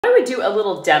I would do a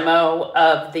little demo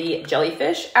of the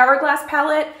Jellyfish Hourglass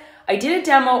palette. I did a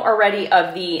demo already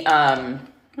of the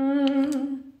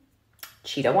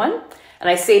cheetah one, and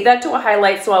I saved that to a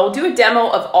highlight. So I will do a demo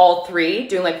of all three,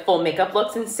 doing like full makeup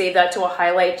looks, and save that to a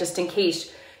highlight just in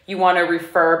case you want to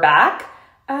refer back.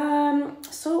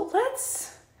 So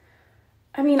let's,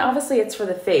 I mean, obviously it's for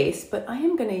the face, but I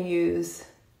am going to use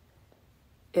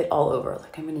it all over.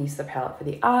 Like I'm going to use the palette for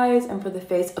the eyes and for the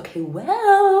face. Okay,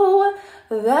 well,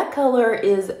 that color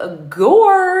is a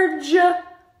gorge. Oh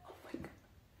my God.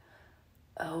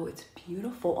 Oh, it's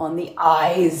beautiful on the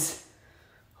eyes.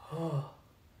 Oh,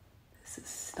 this is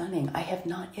stunning. I have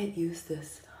not yet used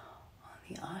this on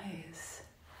the eyes.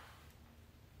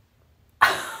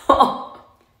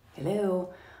 Hello.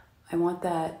 I want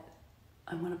that.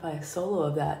 I want to buy a solo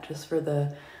of that just for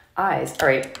the eyes. All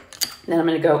right. Then I'm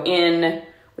going to go in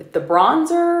with the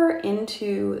bronzer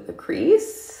into the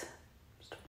crease.